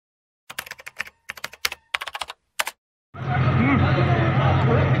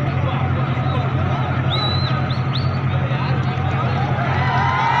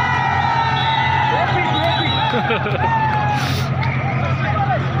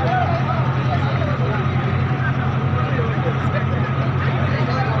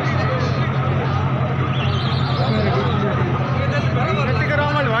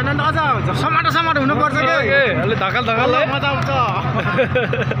धकल धकल मजा आउँछ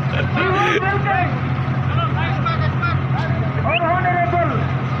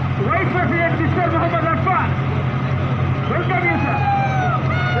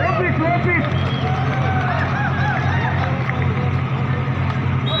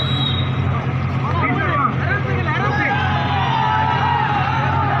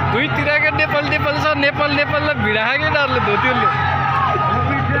दुईतिरका नेपाल नेपाल छ नेपाल नेपाललाई भिडाके डरले धोतीले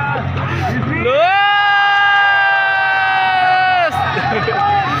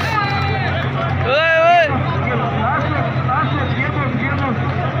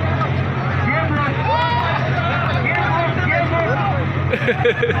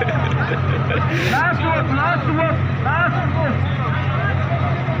Last word.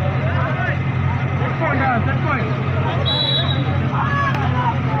 Set point, set point.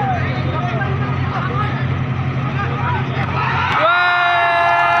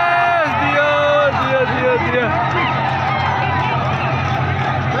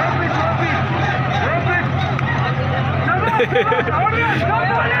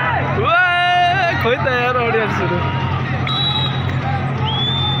 खोइ त यार ऑडियंस सुरु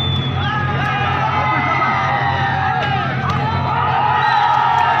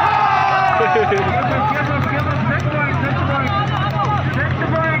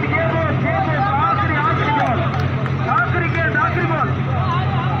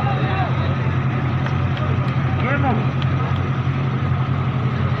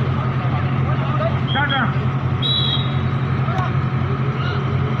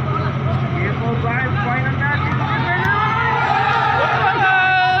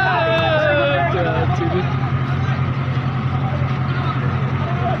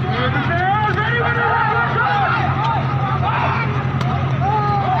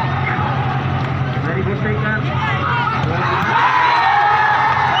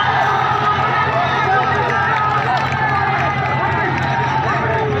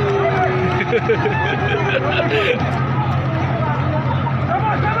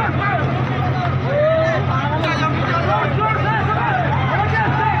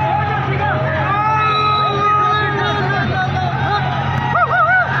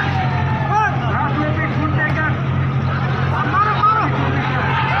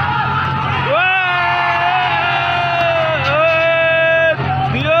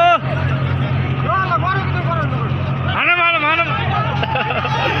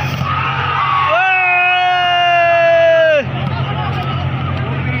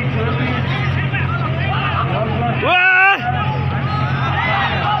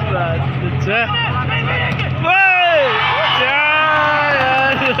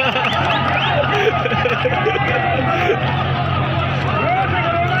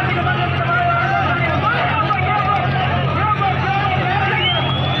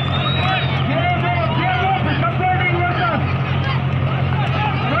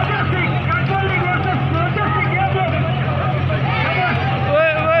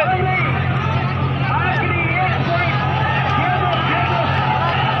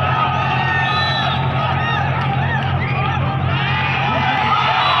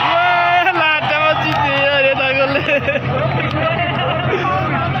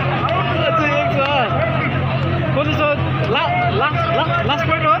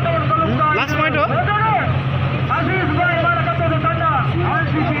लास्ट पॉइंट हो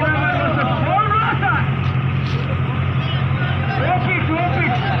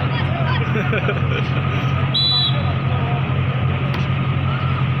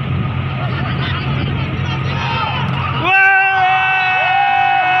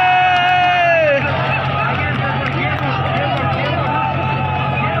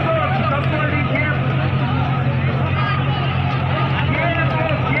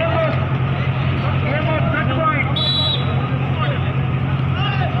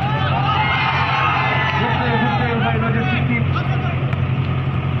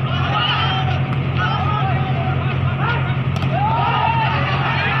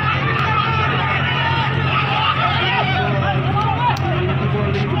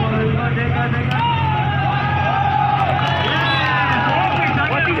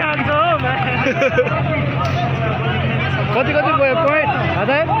कति कति भयो पोइन्ट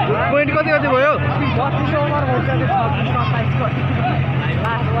हजुर पोइन्ट कति कति भयो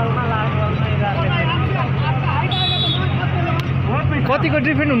कतिको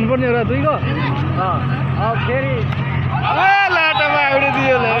डिफेन्ड हुनुपर्ने हो र दुईको फेरि लाटामा आउट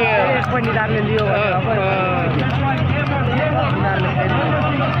दियो एक पोइन्ट निदारले लियो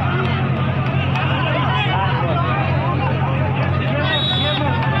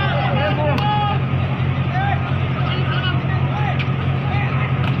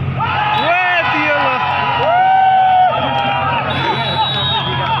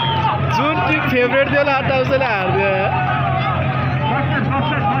फेभरेट थियो होला हट्टा उसले हार्दियो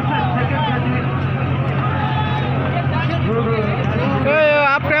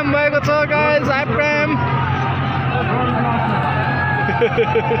हाफ टाइम भएको छ guys half time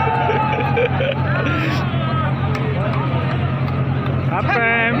half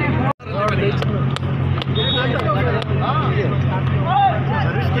time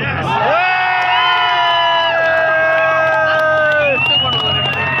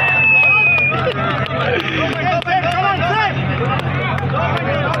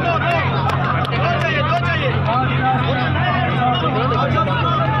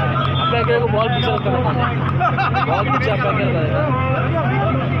ball पीछे बॉल पीछे आप क्या करेगा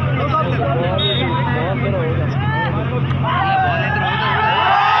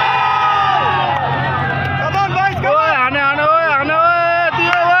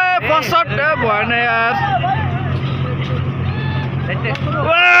भएन यार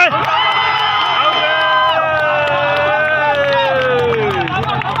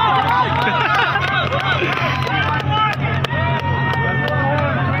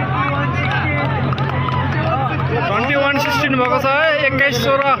भएको छ है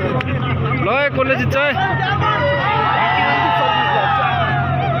 21-16 ल कसले जित्छ है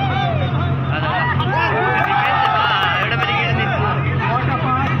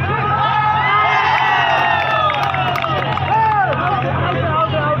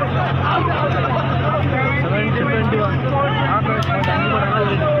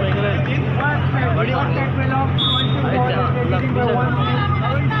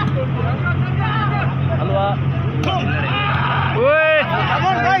Come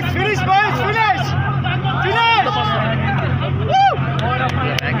on guys, finish boys, finish! Finish! Woo!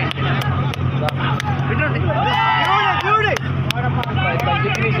 Beauty!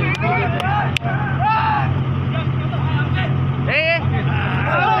 Hey!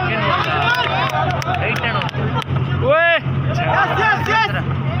 Yes!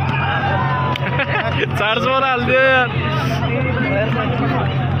 Charge वाला हाल्दियो यार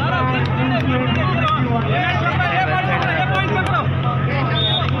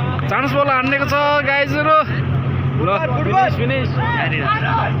चान्स बल हान्नेको छ गाइजहरु ल फिनिश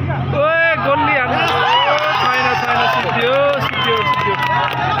ओए गोली हान्नु छैन सिद्धियो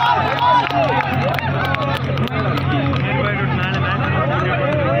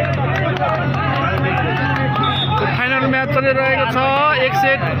फाइनल म्याच चलिरहेको छ एक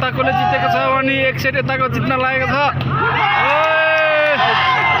सेट उताकोले जितेको छ अनि एक सेट यताको जित्न लागेको छ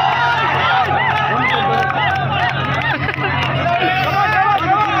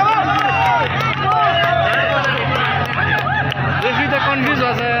रेफरी त कन्फ्युज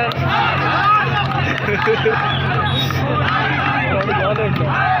भएको छ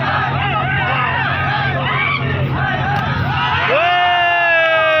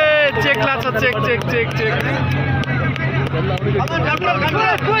चेक लाग्छ चेक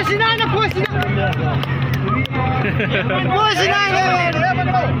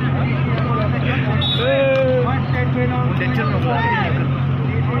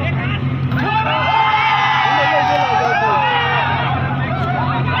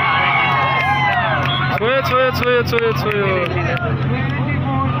छोयो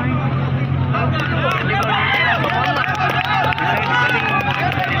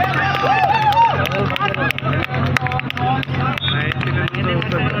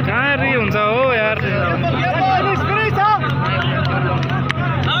कहाँ री हुन्छ हो यार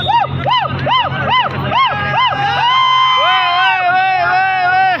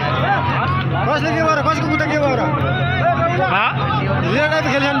कसको मुद्दा के भयो र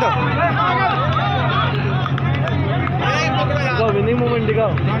खेल्छ नि त विनिङ मोमेन्ट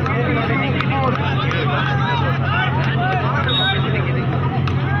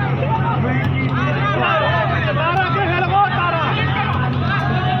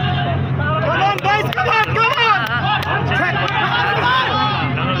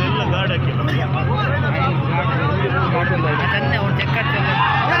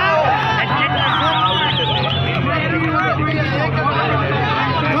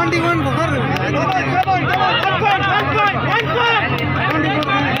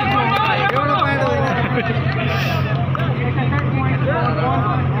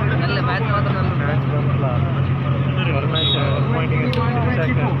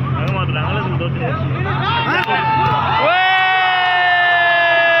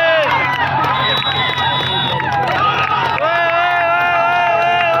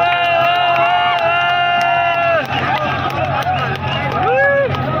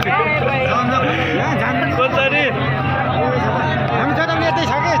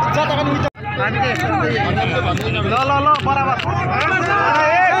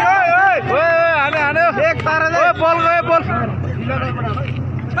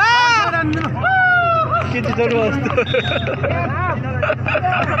चिचोर्नु जस्तो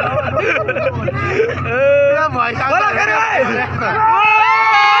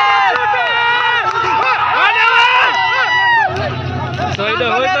सही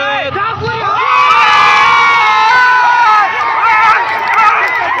हो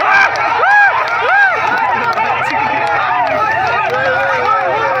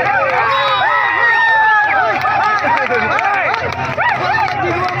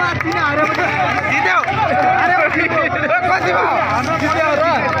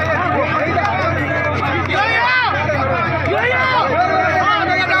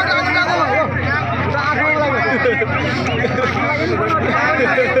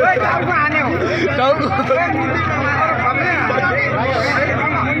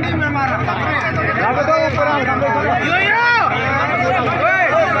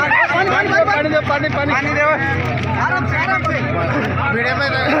त पानी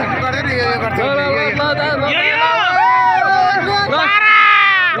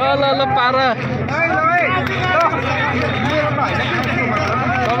ल पारा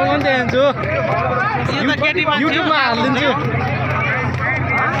तपाईँको पनि हाल्छु युट्युबमा हालिदिन्छु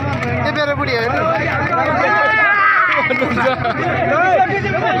मेरो बुढी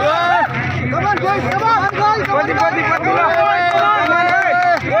सक्यो र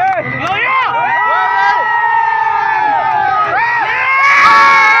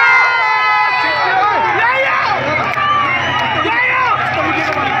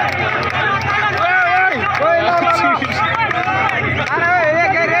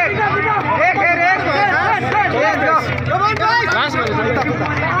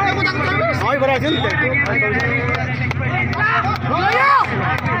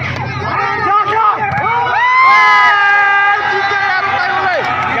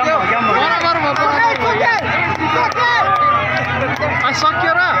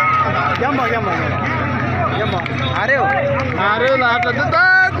हार्यो लाट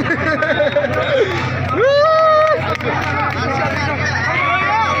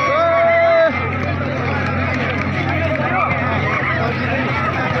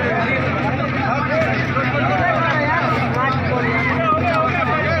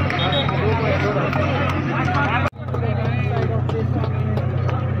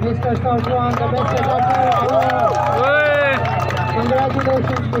Mr. Safwan, the best award.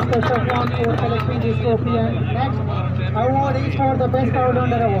 Congratulations, Mr. Safwan, for collecting this trophy. And next award is for the best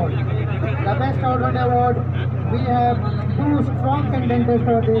all-rounder award. The best all-rounder award, we have two strong contenders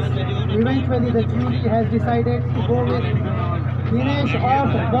for this. Eventually, the jury has decided to go with Dinesh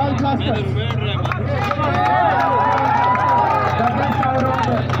of Ball Blasters. The best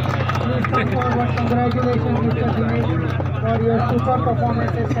all-rounder. Please come forward. Congratulations, Mr. Dinesh, for your super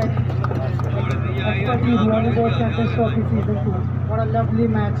performances at Expertise Volleyball Champions Trophy Season 2. What a lovely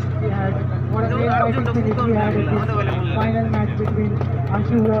match we had. What a great fighting finish we had in this final match between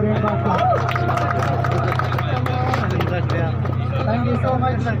Anshu War and Baka. Thank you so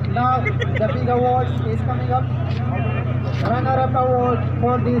much. Now the big award is coming up. Runner-up award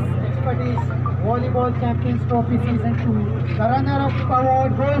for this Expertise Volleyball Champions Trophy Season 2. The runner-up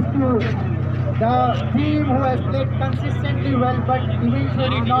award goes to the team who has played consistently well but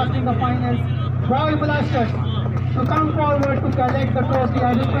eventually lost in the finals, Ball Blasters. To come forward to collect the trophy,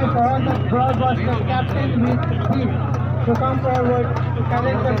 I request all the Ball Blasters captains with team to come forward to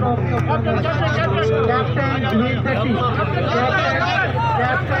collect the trophy of winners. Captain with the team.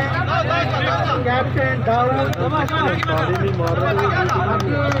 Captain Dawood.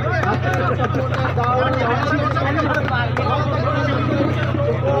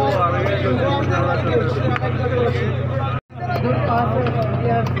 Good passes, we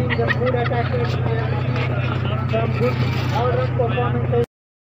have seen the good attackers, we have seen some good all-round performances.